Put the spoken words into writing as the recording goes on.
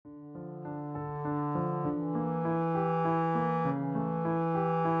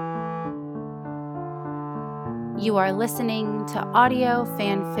You are listening to Audio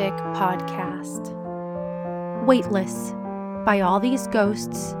Fanfic Podcast. Weightless by All These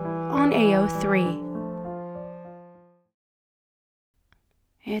Ghosts on AO3.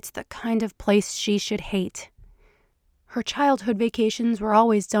 It's the kind of place she should hate. Her childhood vacations were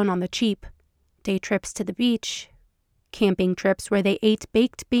always done on the cheap. Day trips to the beach, camping trips where they ate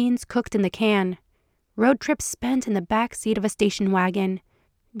baked beans cooked in the can, road trips spent in the back seat of a station wagon,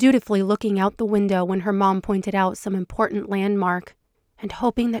 dutifully looking out the window when her mom pointed out some important landmark, and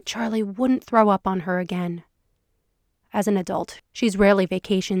hoping that Charlie wouldn't throw up on her again. As an adult, she's rarely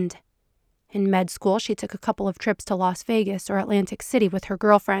vacationed. In med school, she took a couple of trips to Las Vegas or Atlantic City with her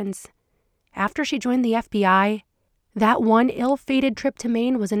girlfriends. After she joined the FBI, that one ill-fated trip to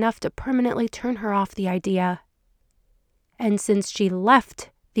Maine was enough to permanently turn her off the idea. And since she left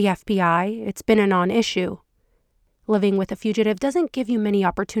the FBI, it's been a non-issue. Living with a fugitive doesn't give you many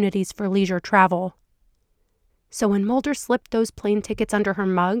opportunities for leisure travel. So when Mulder slipped those plane tickets under her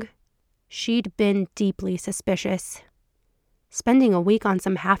mug, she'd been deeply suspicious. Spending a week on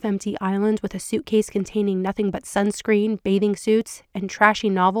some half-empty island with a suitcase containing nothing but sunscreen, bathing suits, and trashy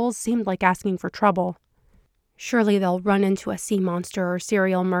novels seemed like asking for trouble. Surely they'll run into a sea monster or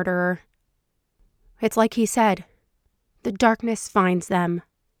serial murderer. It's like he said, the darkness finds them.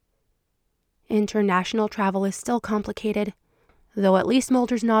 International travel is still complicated, though at least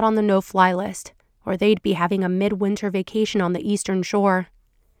Mulder's not on the no-fly list, or they'd be having a midwinter vacation on the eastern shore.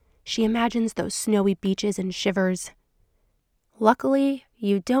 She imagines those snowy beaches and shivers. Luckily,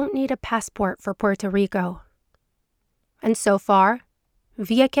 you don't need a passport for Puerto Rico. And so far,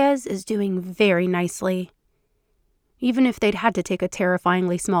 Vieques is doing very nicely. Even if they'd had to take a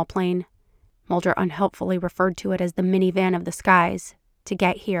terrifyingly small plane, Mulder unhelpfully referred to it as the minivan of the skies, to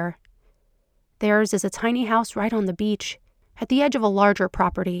get here. Theirs is a tiny house right on the beach, at the edge of a larger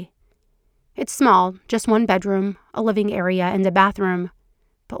property. It's small, just one bedroom, a living area, and a bathroom,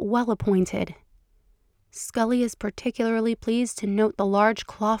 but well appointed. Scully is particularly pleased to note the large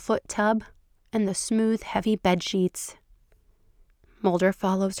clawfoot tub and the smooth, heavy bed sheets. Mulder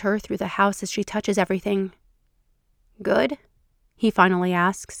follows her through the house as she touches everything. "Good?" he finally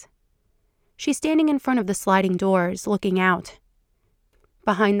asks. She's standing in front of the sliding doors, looking out.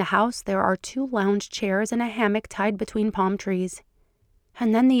 Behind the house, there are 2 lounge chairs and a hammock tied between palm trees.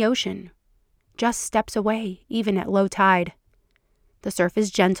 And then the ocean, just steps away, even at low tide. The surf is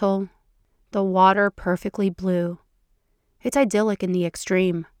gentle, the water perfectly blue. It's idyllic in the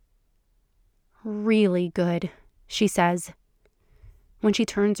extreme. "Really good," she says. When she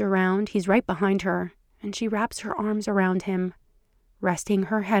turns around, he's right behind her, and she wraps her arms around him, resting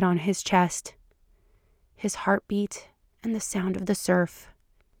her head on his chest. His heartbeat and the sound of the surf.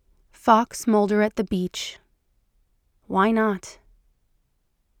 Fox Mulder at the beach. Why not?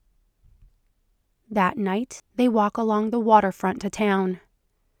 That night, they walk along the waterfront to town.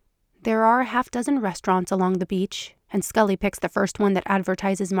 There are a half-dozen restaurants along the beach, and Scully picks the first one that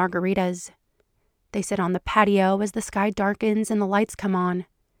advertises margaritas. They sit on the patio as the sky darkens and the lights come on,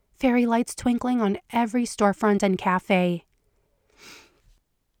 fairy lights twinkling on every storefront and cafe.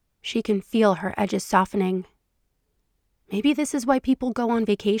 She can feel her edges softening. Maybe this is why people go on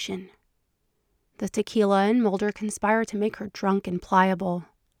vacation. The tequila and Mulder conspire to make her drunk and pliable.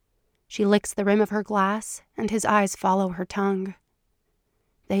 She licks the rim of her glass, and his eyes follow her tongue.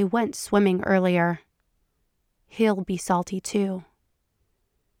 They went swimming earlier. He'll be salty too.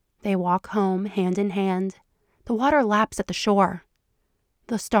 They walk home, hand in hand. The water laps at the shore.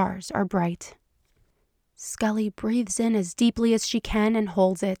 The stars are bright. Scully breathes in as deeply as she can and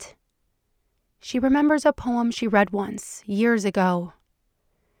holds it. She remembers a poem she read once, years ago.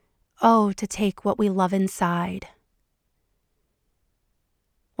 Oh, to take what we love inside.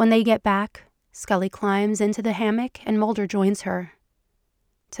 When they get back, Scully climbs into the hammock and Mulder joins her.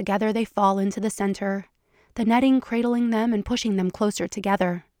 Together they fall into the center, the netting cradling them and pushing them closer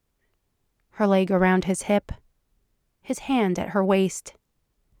together. Her leg around his hip, his hand at her waist.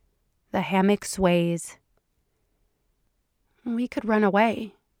 The hammock sways. "We could run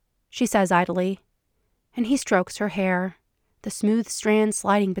away," she says idly, and he strokes her hair, the smooth strand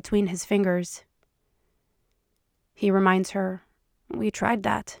sliding between his fingers. He reminds her, "We tried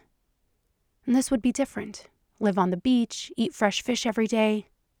that. And this would be different. Live on the beach, eat fresh fish every day.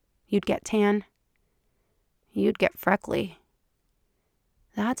 You'd get tan. You'd get freckly.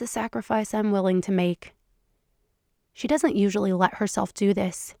 That's a sacrifice I'm willing to make." She doesn't usually let herself do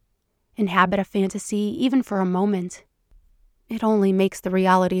this, inhabit a fantasy even for a moment. It only makes the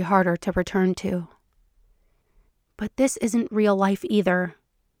reality harder to return to. But this isn't real life either,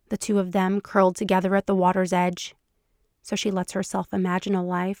 the 2 of them curled together at the water's edge. so she lets herself imagine a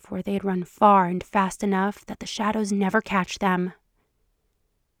life where they'd run far and fast enough that the shadows never catch them.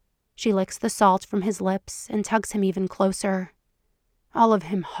 She licks the salt from his lips and tugs him even closer, all of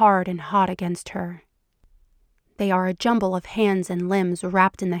him hard and hot against her. They are a jumble of hands and limbs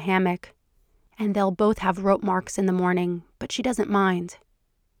wrapped in the hammock, and they'll both have rope marks in the morning, but she doesn't mind.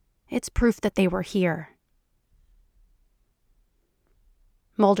 It's proof that they were here.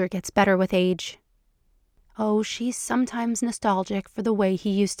 Mulder gets better with age. Oh, she's sometimes nostalgic for the way he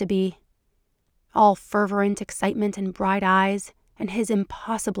used to be. All fervent excitement and bright eyes, and his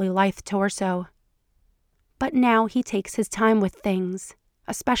impossibly lithe torso. But now he takes his time with things,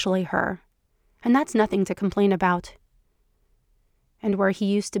 especially her, and that's nothing to complain about. And where he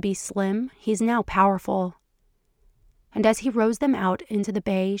used to be slim, he's now powerful. And as he rows them out into the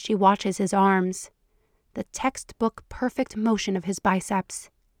bay, she watches his arms, the textbook perfect motion of his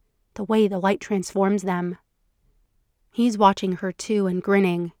biceps, the way the light transforms them. He's watching her too and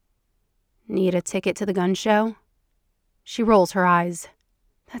grinning. Need a ticket to the gun show? She rolls her eyes.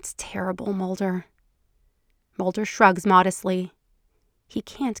 That's terrible, Mulder. Mulder shrugs modestly. He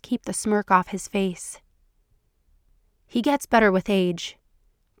can't keep the smirk off his face. He gets better with age,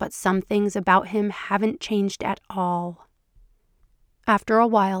 but some things about him haven't changed at all. After a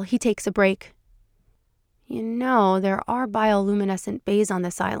while, he takes a break. You know, there are bioluminescent bays on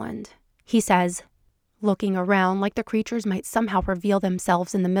this island, he says, looking around like the creatures might somehow reveal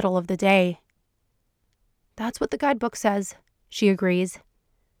themselves in the middle of the day. That's what the guidebook says, she agrees.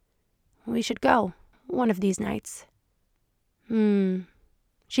 We should go, one of these nights.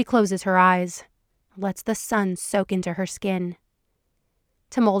 She closes her eyes, lets the sun soak into her skin.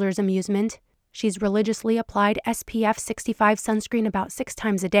 To Mulder's amusement, she's religiously applied SPF 65 sunscreen about 6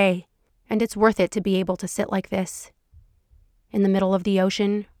 times a day, and it's worth it to be able to sit like this, in the middle of the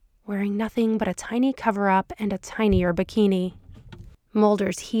ocean, wearing nothing but a tiny cover-up and a tinier bikini.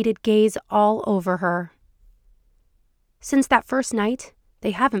 Mulder's heated gaze all over her. Since that first night,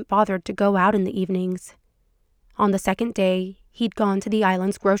 they haven't bothered to go out in the evenings. On the second day, he'd gone to the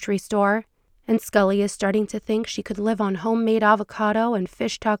island's grocery store, and Scully is starting to think she could live on homemade avocado and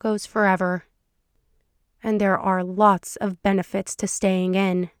fish tacos forever. And there are lots of benefits to staying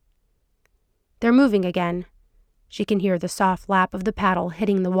in. They're moving again. She can hear the soft lap of the paddle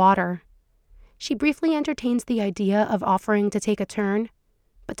hitting the water. She briefly entertains the idea of offering to take a turn,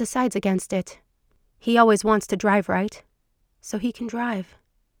 but decides against it. He always wants to drive, right? So he can drive.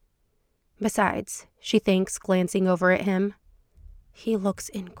 Besides, she thinks, glancing over at him, he looks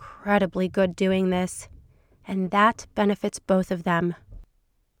incredibly good doing this, and that benefits both of them.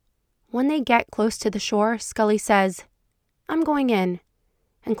 When they get close to the shore, Scully says, "I'm going in,"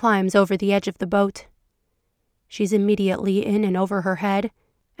 and climbs over the edge of the boat. She's immediately in and over her head,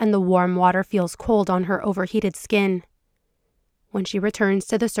 and the warm water feels cold on her overheated skin. When she returns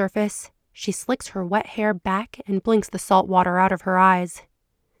to the surface, she slicks her wet hair back and blinks the salt water out of her eyes.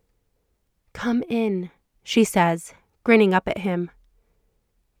 "Come in," she says, grinning up at him.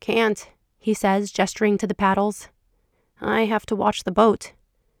 "Can't," he says, gesturing to the paddles. "I have to watch the boat."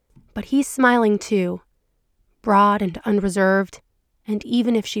 But he's smiling too, broad and unreserved, and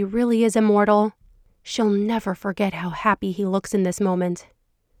even if she really is immortal, she'll never forget how happy he looks in this moment.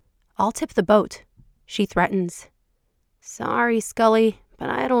 "I'll tip the boat," she threatens. "Sorry, Scully, but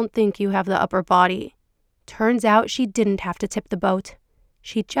I don't think you have the upper body." Turns out she didn't have to tip the boat.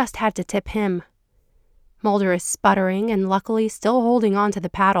 She just had to tip him. Mulder is sputtering and luckily still holding on to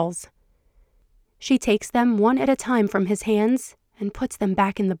the paddles. She takes them one at a time from his hands and puts them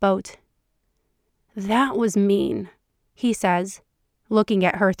back in the boat. "That was mean," he says, looking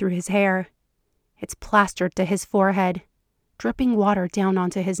at her through his hair. It's plastered to his forehead, dripping water down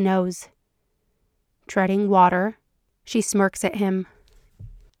onto his nose. Treading water, she smirks at him.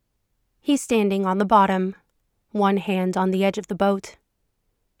 He's standing on the bottom, one hand on the edge of the boat.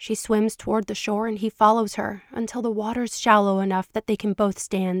 She swims toward the shore and he follows her until the water's shallow enough that they can both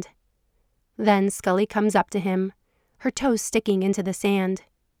stand. Then Scully comes up to him, her toes sticking into the sand.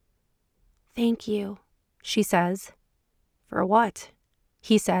 "Thank you," she says. "For what?"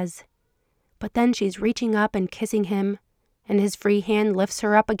 he says. But then she's reaching up and kissing him, and his free hand lifts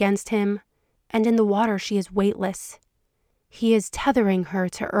her up against him, and in the water she is weightless. He is tethering her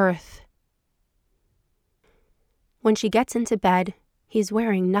to earth. When she gets into bed, he's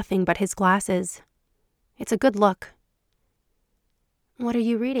wearing nothing but his glasses. It's a good look. "What are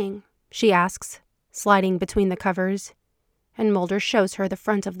you reading?" she asks, sliding between the covers, and Mulder shows her the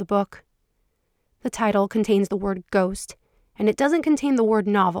front of the book. The title contains the word ghost, and it doesn't contain the word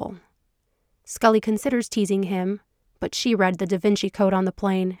novel. Scully considers teasing him, but she read the Da Vinci Code on the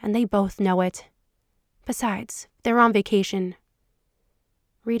plane, and they both know it. Besides, They're on vacation.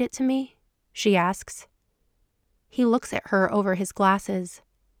 Read it to me? She asks. He looks at her over his glasses.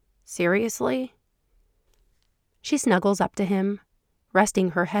 Seriously? She snuggles up to him,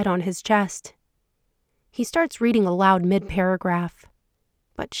 resting her head on his chest. He starts reading aloud mid-paragraph,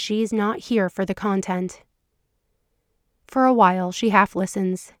 but she's not here for the content. For a while, she half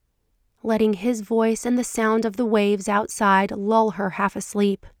listens, letting his voice and the sound of the waves outside lull her half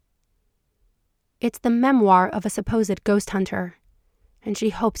asleep. It's the memoir of a supposed ghost hunter, and she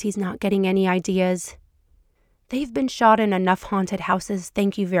hopes he's not getting any ideas. They've been shot in enough haunted houses,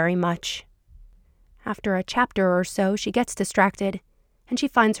 thank you very much. After a chapter or so, she gets distracted, and she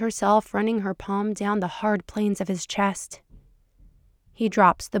finds herself running her palm down the hard planes of his chest. He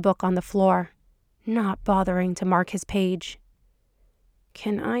drops the book on the floor, not bothering to mark his page.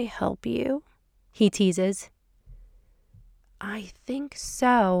 Can I help you? He teases. I think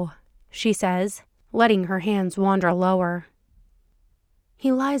so, she says, letting her hands wander lower.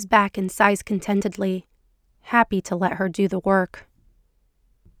 He lies back and sighs contentedly, happy to let her do the work.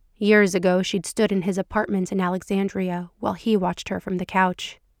 Years ago, she'd stood in his apartment in Alexandria while he watched her from the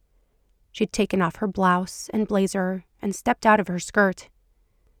couch. She'd taken off her blouse and blazer and stepped out of her skirt.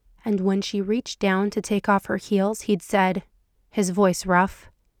 And when she reached down to take off her heels, he'd said, his voice rough,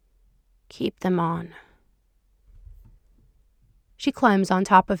 "Keep them on." She climbs on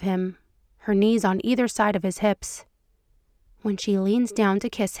top of him, her knees on either side of his hips. When she leans down to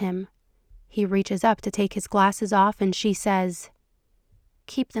kiss him, he reaches up to take his glasses off and she says,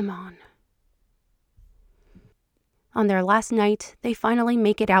 "Keep them on." On their last night, they finally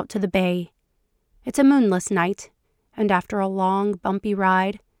make it out to the bay. It's a moonless night, and after a long, bumpy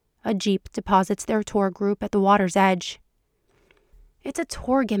ride, a jeep deposits their tour group at the water's edge. It's a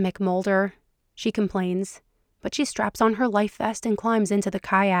tour gimmick, Mulder, she complains, but she straps on her life vest and climbs into the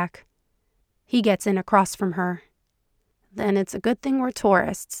kayak. He gets in across from her. Then it's a good thing we're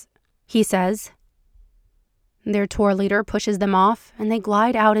tourists, he says. Their tour leader pushes them off, and they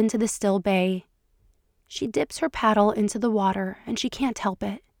glide out into the still bay. She dips her paddle into the water, and she can't help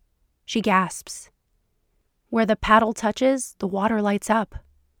it. She gasps. Where the paddle touches, the water lights up.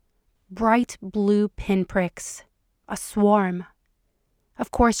 Bright blue pinpricks. A swarm. Of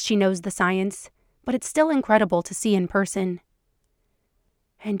course she knows the science, but it's still incredible to see in person.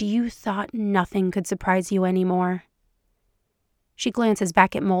 And you thought nothing could surprise you anymore. She glances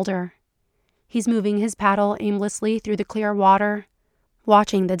back at Mulder. He's moving his paddle aimlessly through the clear water,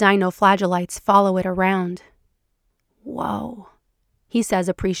 watching the dinoflagellates follow it around. Whoa, he says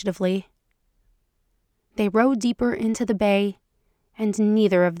appreciatively. They row deeper into the bay, and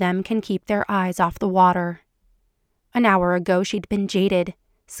neither of them can keep their eyes off the water. An hour ago she'd been jaded,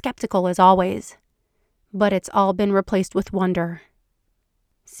 skeptical as always, but it's all been replaced with wonder.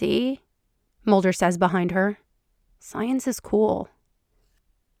 See? Mulder says behind her. Science is cool.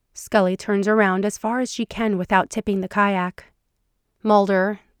 Scully turns around as far as she can without tipping the kayak.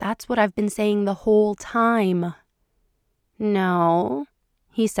 Mulder, that's what I've been saying the whole time. No,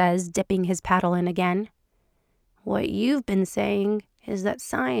 he says, dipping his paddle in again. What you've been saying is that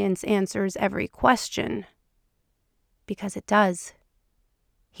science answers every question. Because it does.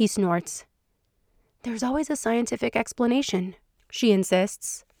 He snorts. There's always a scientific explanation, she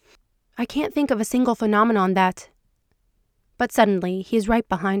insists. I can't think of a single phenomenon that... But suddenly, he's right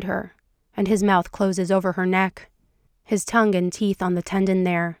behind her, and his mouth closes over her neck, his tongue and teeth on the tendon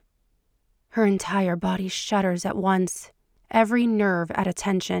there. Her entire body shudders at once, every nerve at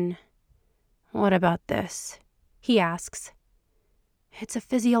attention. What about this? He asks. It's a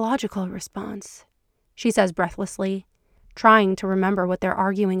physiological response, she says breathlessly, trying to remember what they're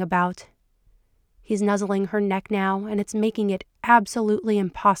arguing about. He's nuzzling her neck now, and it's making it absolutely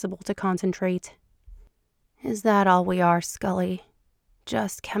impossible to concentrate. Is that all we are, Scully?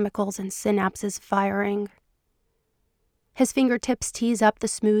 Just chemicals and synapses firing? His fingertips tease up the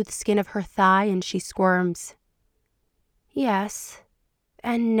smooth skin of her thigh, and she squirms. Yes,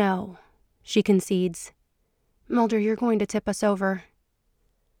 and no, she concedes. Mulder, you're going to tip us over.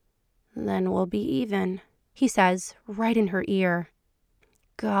 Then we'll be even, he says, right in her ear.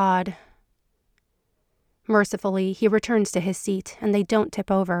 God. Mercifully, he returns to his seat, and they don't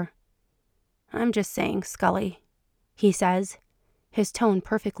tip over. I'm just saying, Scully, he says, his tone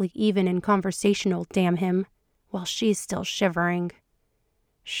perfectly even and conversational, damn him, while she's still shivering.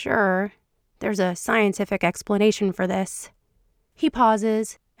 Sure, there's a scientific explanation for this. He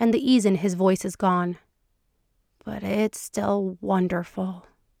pauses, and the ease in his voice is gone. But it's still wonderful.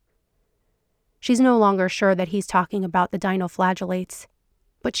 She's no longer sure that he's talking about the dinoflagellates,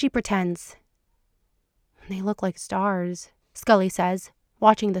 but she pretends. They look like stars, Scully says,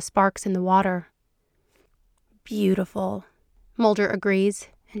 watching the sparks in the water. Beautiful, Mulder agrees,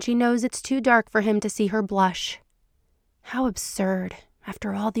 and she knows it's too dark for him to see her blush. How absurd,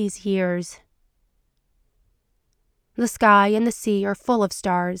 after all these years. The sky and the sea are full of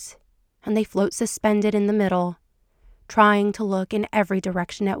stars, and they float suspended in the middle, trying to look in every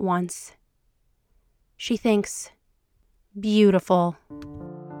direction at once. She thinks, beautiful.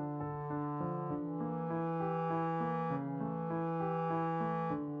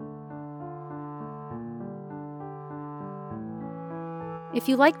 If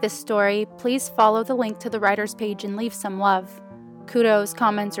you like this story, please follow the link to the writer's page and leave some love. Kudos,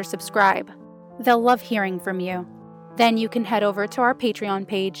 comments, or subscribe. They'll love hearing from you. Then you can head over to our Patreon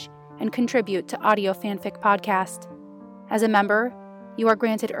page and contribute to Audio Fanfic Podcast. As a member, you are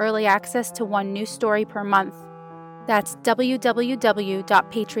granted early access to one new story per month. That's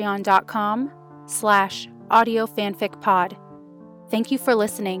www.patreon.com/audiofanficpod. Thank you for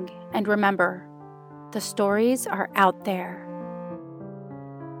listening, and remember, the stories are out there.